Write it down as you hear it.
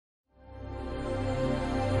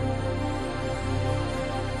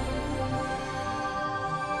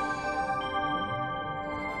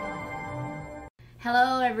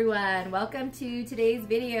Hello everyone, welcome to today's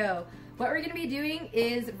video. What we're going to be doing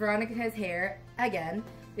is Veronica's hair again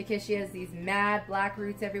because she has these mad black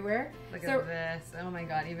roots everywhere. Look at this, oh my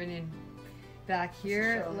god, even in back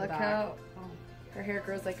here, look how her hair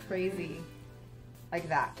grows like crazy. Like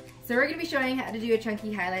that. So we're going to be showing how to do a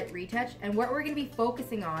chunky highlight retouch, and what we're going to be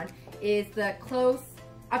focusing on is the up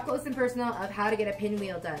close and personal of how to get a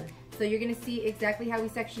pinwheel done. So you're going to see exactly how we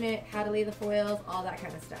section it, how to lay the foils, all that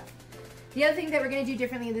kind of stuff. The other thing that we're going to do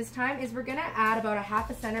differently this time is we're going to add about a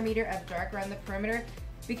 ½ centimeter of dark around the perimeter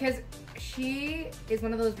because she is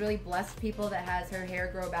one of those really blessed people that has her hair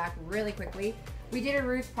grow back really quickly. We did her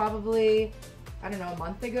roots probably, I don't know, a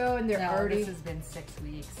month ago, and they're already... this has been 6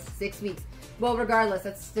 weeks. 6 weeks. Well, regardless,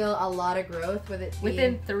 that's still a lot of growth with it being...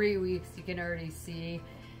 Within 3 weeks, you can already see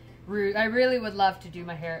root. I really would love to do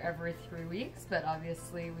my hair every 3 weeks, but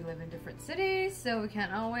obviously we live in different cities, so we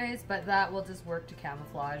can't always, but that will just work to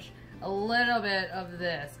camouflage a little bit of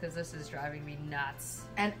this because this is driving me nuts.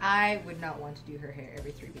 And I would not want to do her hair every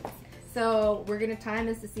 3 weeks. So we're going to time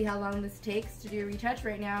this to see how long this takes to do a retouch.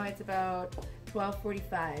 Right now it's about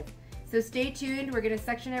 12:45. So stay tuned. We're going to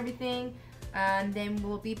section everything and then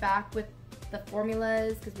we'll be back with the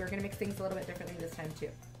formulas because we're going to mix things a little bit differently this time too.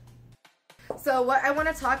 So what I want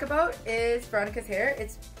to talk about is Veronica's hair.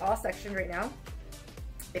 It's all sectioned right now.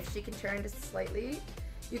 If she can turn just slightly.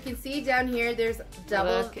 You can see down here there's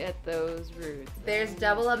double. Look at those roots. There's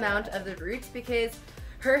double amount of the roots because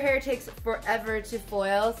her hair takes forever to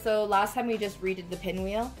foil. So last time we just redid the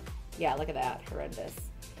pinwheel. Yeah, look at that, horrendous.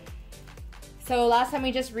 So last time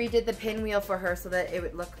we just redid the pinwheel for her so that it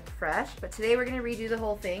would look fresh. But today we're gonna redo the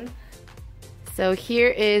whole thing. So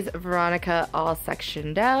here is Veronica all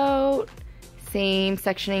sectioned out. Same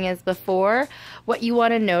sectioning as before. What you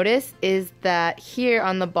want to notice is that here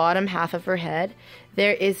on the bottom half of her head,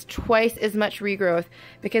 there is twice as much regrowth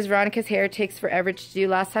because Veronica's hair takes forever to do.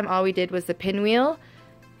 Last time all we did was the pinwheel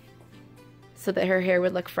so that her hair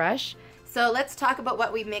would look fresh. So let's talk about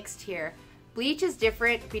what we mixed here. Bleach is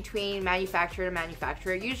different between manufacturer to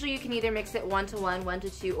manufacturer. Usually you can either mix it 1 to 1, 1 to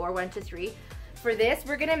 2, or 1 to 3. For this,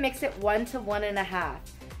 we're gonna mix it 1 to 1.5.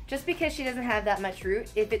 Just because she doesn't have that much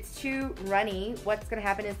root, if it's too runny, what's gonna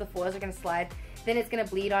happen is the foils are gonna slide, then it's gonna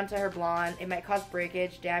bleed onto her blonde. It might cause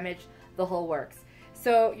breakage, damage, the whole works.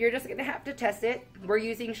 So you're just gonna have to test it. We're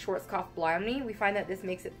using Schwarzkopf Blondie. We find that this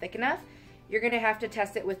makes it thick enough. You're gonna have to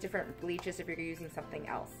test it with different bleaches if you're using something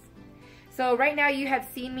else. So right now you have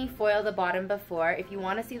seen me foil the bottom before. If you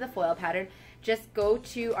wanna see the foil pattern, just go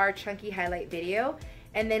to our chunky highlight video,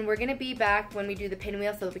 and then we're gonna be back when we do the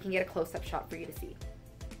pinwheel so that we can get a close-up shot for you to see.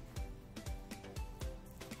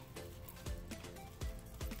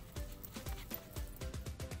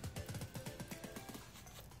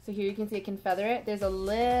 So here you can see it can feather it. There's a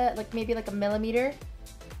like maybe like a millimeter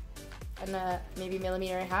and maybe 1.5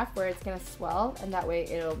 millimeters where it's gonna swell, and that way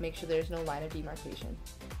it'll make sure there's no line of demarcation.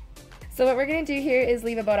 So what we're gonna do here is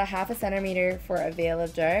leave about a ½ centimeter for a veil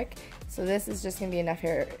of dark. So this is just gonna be enough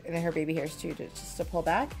hair in her baby hairs too just to pull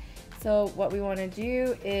back. So what we wanna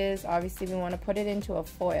do is obviously we wanna put it into a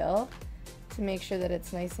foil to make sure that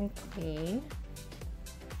it's nice and clean.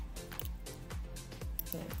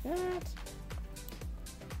 Like that.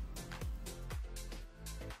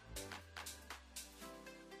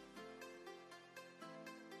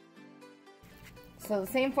 So the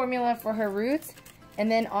same formula for her roots, and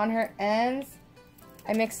then on her ends,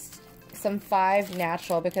 I mixed some 5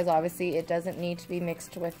 natural because obviously it doesn't need to be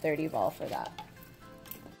mixed with 30 ball for that.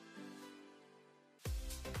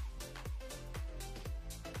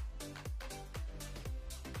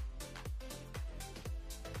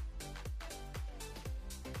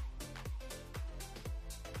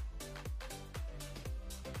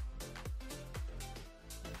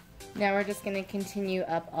 Now we're just going to continue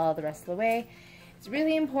up all the rest of the way. It's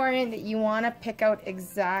really important that you want to pick out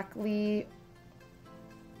exactly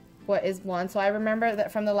what is blonde. So I remember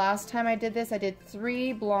that from the last time I did this, I did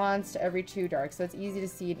 3 blondes to every 2 darks. So it's easy to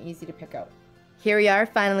see and easy to pick out. Here we are,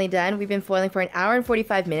 finally done. We've been foiling for 1 hour and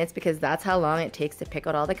 45 minutes because that's how long it takes to pick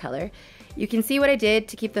out all the color. You can see what I did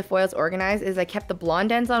to keep the foils organized is I kept the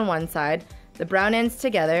blonde ends on one side, the brown ends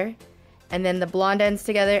together, and then the blonde ends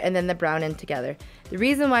together, and then the brown end together. The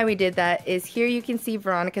reason why we did that is here you can see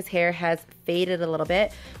Veronica's hair has faded a little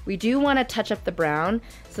bit. We do want to touch up the brown,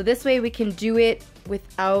 so this way we can do it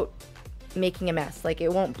without making a mess. Like it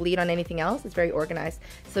won't bleed on anything else. It's very organized,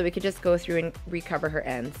 so we could just go through and recover her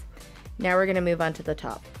ends. Now we're gonna move on to the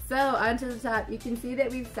top. So onto the top, you can see that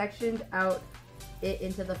we've sectioned out it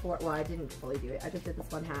into the well, I didn't fully do it. I just did this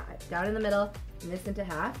one half, down in the middle, and this into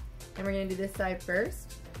half. And we're gonna do this side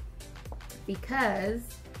first because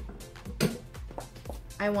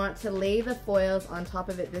I want to lay the foils on top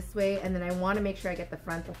of it this way, and then I want to make sure I get the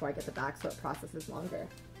front before I get the back so it processes longer.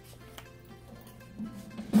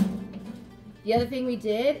 The other thing we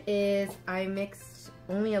did is I mixed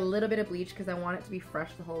only a little bit of bleach because I want it to be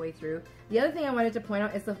fresh the whole way through. The other thing I wanted to point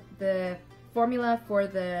out is the formula for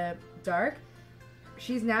the dark.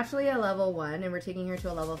 She's naturally a level 1 and we're taking her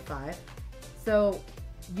to a level 5. So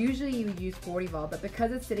usually you would use 40 vol, but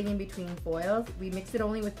because it's sitting in between foils, we mix it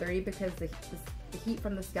only with 30 because the heat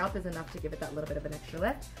from the scalp is enough to give it that little bit of an extra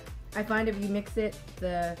lift. I find if you mix it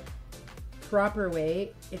the proper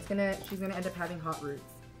way, she's gonna end up having hot roots.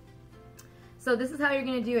 So this is how you're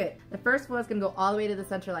gonna do it. The first foil is gonna go all the way to the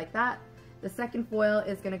center like that. The second foil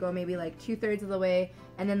is gonna go maybe like 2/3 of the way,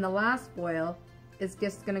 and then the last foil is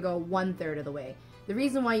just gonna go 1/3 of the way. The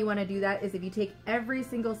reason why you wanna do that is if you take every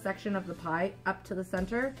single section of the pie up to the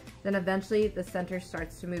center, then eventually the center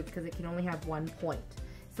starts to move because it can only have one point.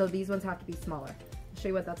 So these ones have to be smaller. I'll show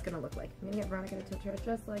you what that's gonna look like. I'm gonna get Veronica to tilt her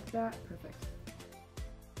just like that. Perfect.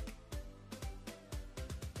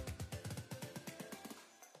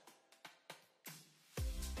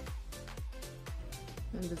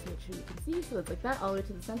 And just make sure you can see, so it's like that all the way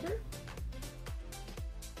to the center.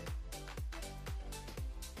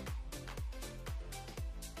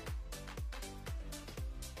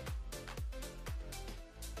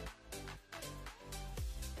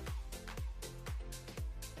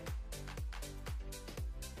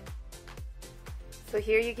 So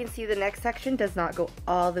here you can see the next section does not go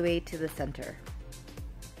all the way to the center.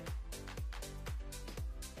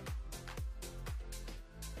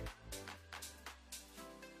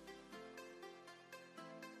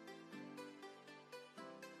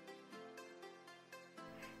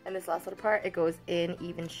 And this last little part, it goes in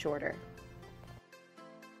even shorter.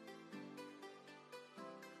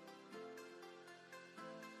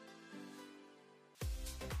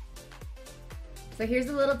 So here's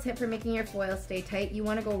a little tip for making your foil stay tight. You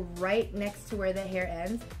want to go right next to where the hair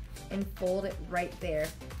ends and fold it right there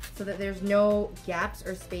so that there's no gaps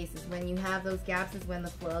or spaces. When you have those gaps is when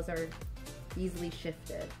the foils are easily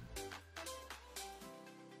shifted.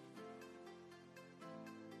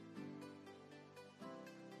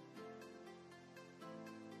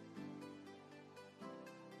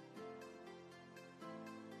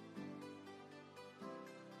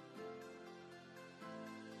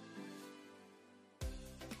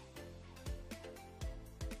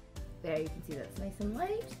 There, you can see that's nice and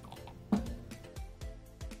light.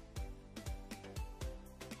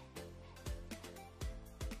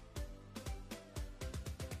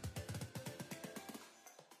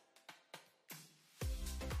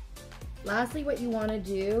 Lastly, what you want to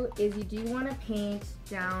do is you do want to paint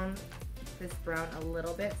down this brown a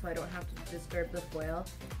little bit so I don't have to disturb the foil.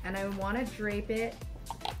 And I want to drape it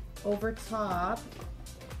over top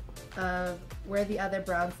of where the other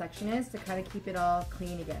brown section is to kind of keep it all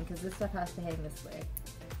clean again, because this stuff has to hang this way.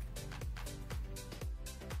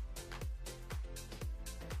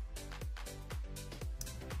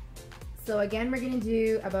 So again, we're going to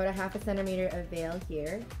do about a 1/2 centimeter of veil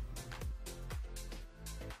here.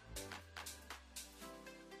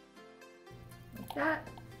 Like that.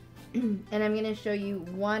 And I'm going to show you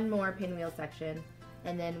one more pinwheel section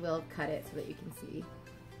and then we'll cut it so that you can see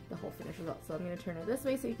the whole finished result. So I'm going to turn it this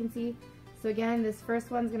way so you can see. So again, this first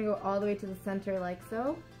one's going to go all the way to the center like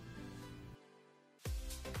so.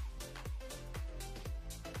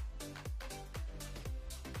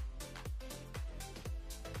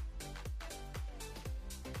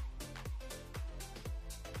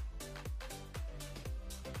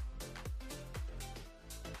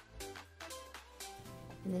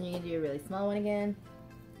 And then you're going to do a really small one again.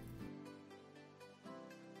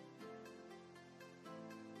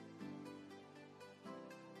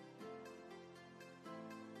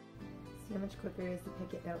 See how much quicker it is to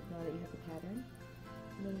pick it out now that you have the pattern.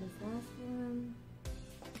 And then this last one.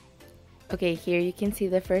 Okay, here you can see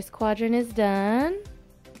the first quadrant is done.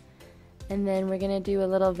 And then we're going to do a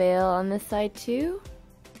little veil on this side too.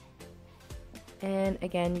 And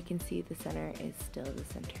again, you can see the center is still the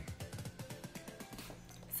center.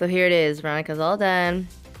 So here it is, Veronica's all done.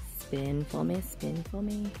 Spin for me, spin for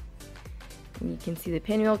me. And you can see the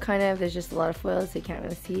pinwheel kind of, there's just a lot of foils so you can't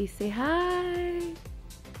really see. Say hi.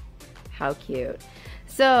 How cute.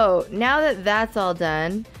 So now that that's all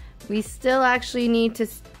done, we still actually need to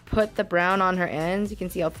put the brown on her ends. You can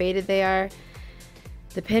see how faded they are.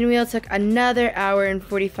 The pinwheel took another hour and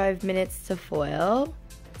 45 minutes to foil.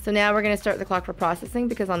 So now we're gonna start the clock for processing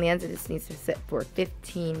because on the ends it just needs to sit for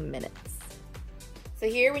 15 minutes. So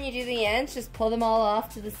here when you do the ends, just pull them all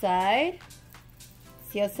off to the side.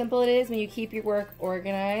 See how simple it is when you keep your work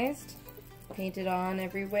organized. Paint it on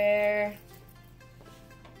everywhere.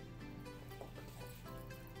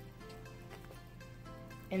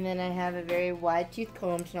 And then I have a very wide tooth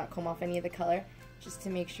comb to not comb off any of the color, just to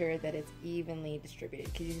make sure that it's evenly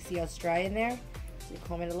distributed. Because you can see how it's dry in there. So you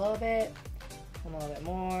comb it a little bit, comb a little bit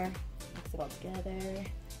more, mix it all together.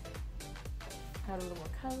 Add a little more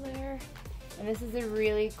color. And this is a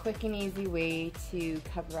really quick and easy way to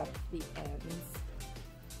cover up the ends.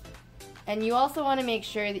 And you also want to make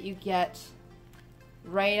sure that you get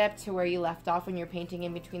right up to where you left off when you're painting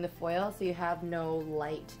in between the foil, so you have no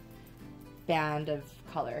light band of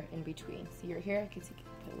color in between. So you're here, I can see,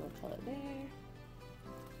 put a little color there.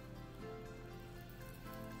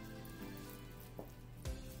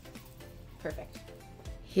 Perfect.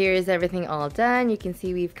 Here's everything all done. You can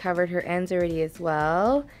see we've covered her ends already as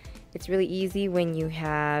well. It's really easy when you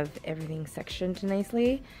have everything sectioned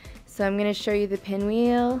nicely. So I'm going to show you the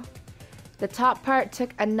pinwheel. The top part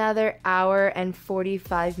took another hour and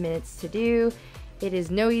 45 minutes to do. It is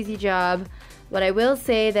no easy job. What I will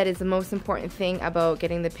say that is the most important thing about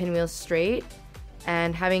getting the pinwheel straight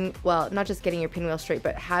and having, well, not just getting your pinwheel straight,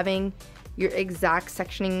 but having your exact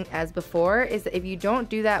sectioning as before, is that if you don't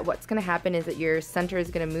do that, what's going to happen is that your center is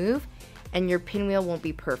going to move and your pinwheel won't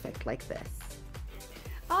be perfect like this.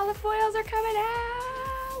 All the foils are coming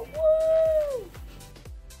out! Woo!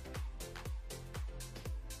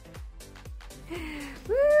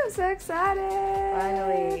 Woo, I'm so excited!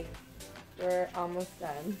 Finally, we're almost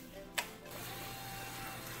done.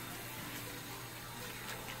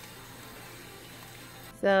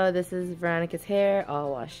 So this is Veronica's hair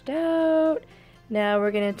all washed out. Now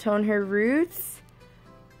we're gonna tone her roots.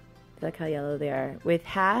 Look how yellow they are. With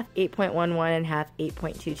half 8.11 and half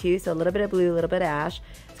 8.22. So a little bit of blue, a little bit of ash.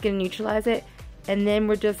 It's gonna neutralize it. And then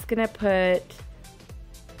we're just gonna put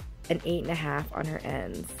an 8.5 on her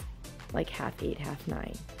ends. Like half 8, half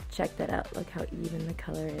 9. Check that out. Look how even the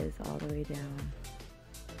color is all the way down.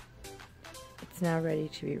 It's now ready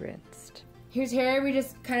to be rinsed. Here's hair. We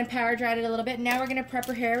just kind of power dried it a little bit. Now we're going to prep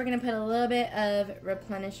her hair. We're going to put a little bit of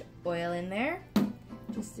replenish oil in there.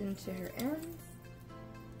 Just into her ends.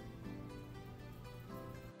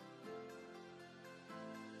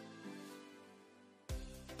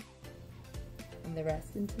 And the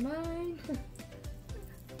rest into mine.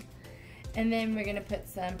 And then we're going to put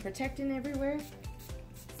some protectant everywhere.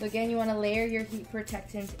 So again, you want to layer your heat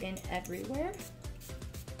protectant in everywhere.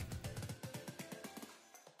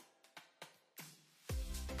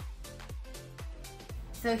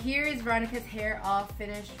 So here is Veronica's hair all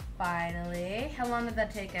finished finally. How long did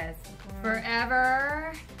that take us?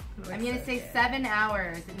 Forever. I'm going to say 7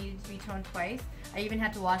 hours. It needed to be toned twice. I even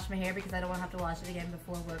had to wash my hair because I don't want to have to wash it again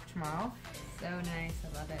before work tomorrow. So nice.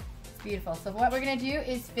 I love it. Beautiful. So what we're going to do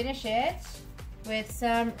is finish it with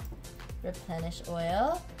some replenish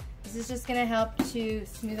oil. This is just going to help to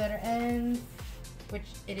smooth out our ends, which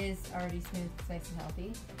it is already smooth, it's nice and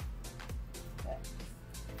healthy. But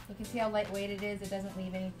you can see how lightweight it is. It doesn't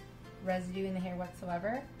leave any residue in the hair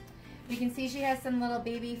whatsoever. You can see she has some little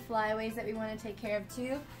baby flyaways that we want to take care of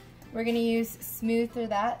too. We're going to use Smooth for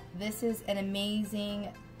that. This is an amazing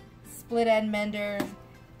split end mender.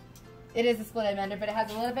 It is a split end mender, but it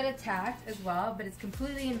has a little bit of tact as well, but it's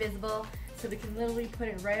completely invisible, so we can literally put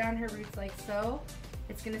it right on her roots like so.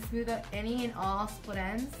 It's going to smooth out any and all split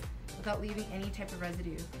ends without leaving any type of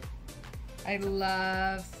residue. I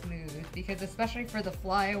love Smooth because especially for the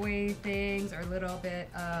flyaway things or a little bit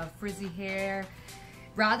of frizzy hair,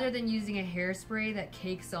 rather than using a hairspray that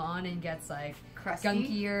cakes on and gets like Crusty.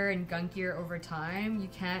 gunkier and gunkier over time, you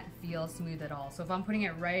can't feel smooth at all. So if I'm putting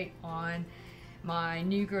it right on my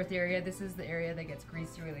new growth area, this is the area that gets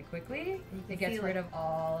greased really quickly. It gets rid of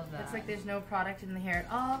all of that. Looks like there's no product in the hair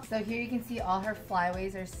at all. So here you can see all her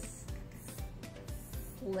flyaways are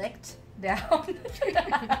slicked down.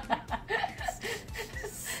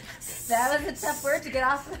 That was a tough word to get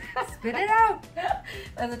off. Spit it out. That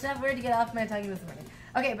was a tough word to get off my tongue this morning.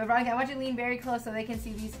 Okay, but Veronica, I want you to lean very close so they can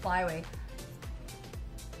see these flyaways.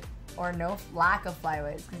 Or no lack of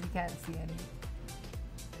flyaways, because you can't see any.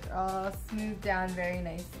 They're all smoothed down very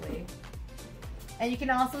nicely. And you can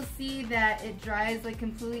also see that it dries like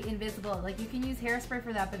completely invisible. Like you can use hairspray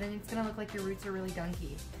for that, but then it's gonna look like your roots are really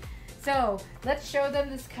gunky. So let's show them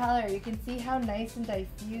this color. You can see how nice and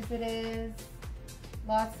diffuse it is.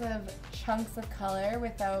 Lots of chunks of color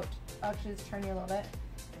without, actually just turn you a little bit.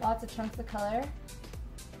 Lots of chunks of color,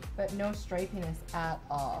 but no stripiness at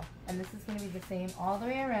all. And this is gonna be the same all the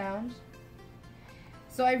way around.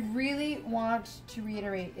 So I really want to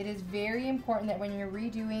reiterate, it is very important that when you're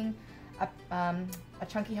redoing a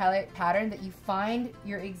chunky highlight pattern that you find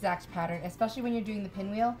your exact pattern, especially when you're doing the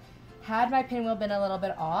pinwheel. Had my pinwheel been a little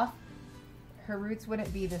bit off, her roots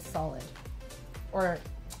wouldn't be this solid. Or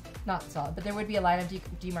not solid, but there would be a line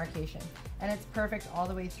of demarcation. And it's perfect all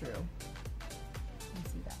the way through. You can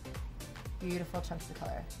see that. Beautiful chunks of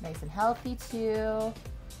color. Nice and healthy too. There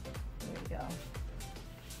we go.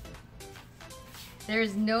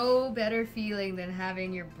 There's no better feeling than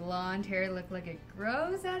having your blonde hair look like it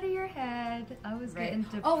grows out of your head. I was getting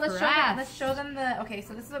depressed. Oh, let's show them the, okay,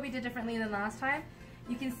 so this is what we did differently than last time.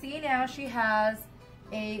 You can see now she has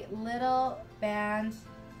a little band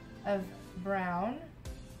of brown.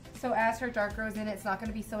 So as her dark grows in, it's not going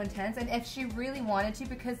to be so intense. And if she really wanted to,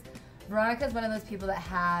 because Veronica is one of those people that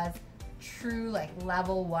has true like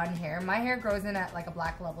level 1 hair. My hair grows in at like a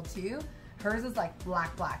black level 2. Hers is like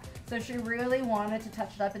black. So if she really wanted to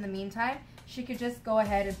touch it up in the meantime, she could just go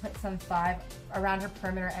ahead and put some 5 around her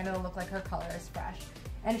perimeter and it'll look like her color is fresh.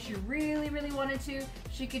 And if she really wanted to,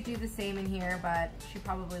 she could do the same in here, but she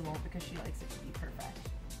probably won't because she likes it to be perfect.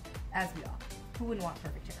 As we all. Who wouldn't want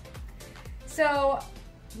perfect hair? So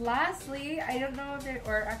lastly, I don't know if there,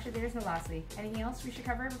 or actually there's no lastly. Anything else we should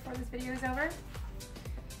cover before this video is over?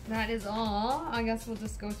 That is all. I guess we'll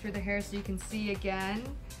just go through the hair so you can see again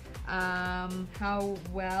how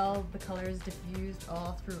well the color is diffused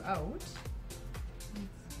all throughout. Just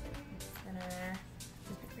gonna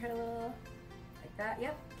just pick your hair a little like that.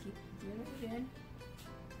 Yep, keep doing what you're doing.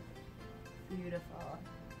 Beautiful.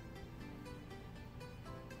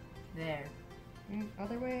 There.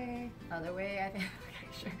 Other way. Other way, I think. Okay,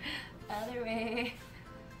 sure. Other way.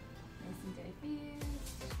 Nice and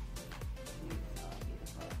diffused.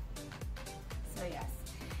 Beautiful. So yes.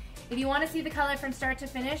 If you want to see the color from start to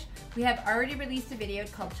finish, we have already released a video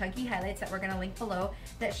called Chunky Highlights that we're going to link below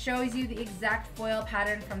that shows you the exact foil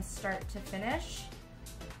pattern from start to finish.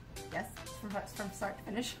 Yes, from start to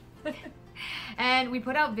finish. And we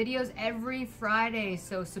put out videos every Friday,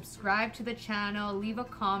 so subscribe to the channel, leave a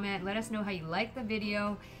comment, let us know how you like the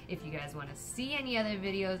video, if you guys want to see any other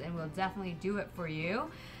videos, and we'll definitely do it for you.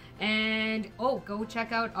 And go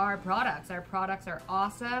check out our products. Our products are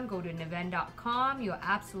awesome. Go to nvennhairbeauty.com. You'll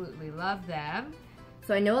absolutely love them.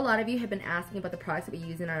 So I know a lot of you have been asking about the products that we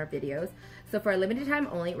use in our videos. So for a limited time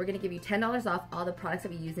only, we're going to give you $10 off all the products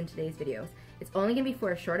that we use in today's videos. It's only going to be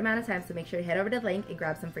for a short amount of time, so make sure you head over to the link and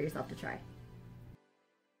grab some for yourself to try.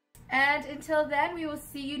 And until then, we will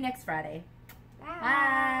see you next Friday. Bye.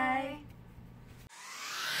 Bye.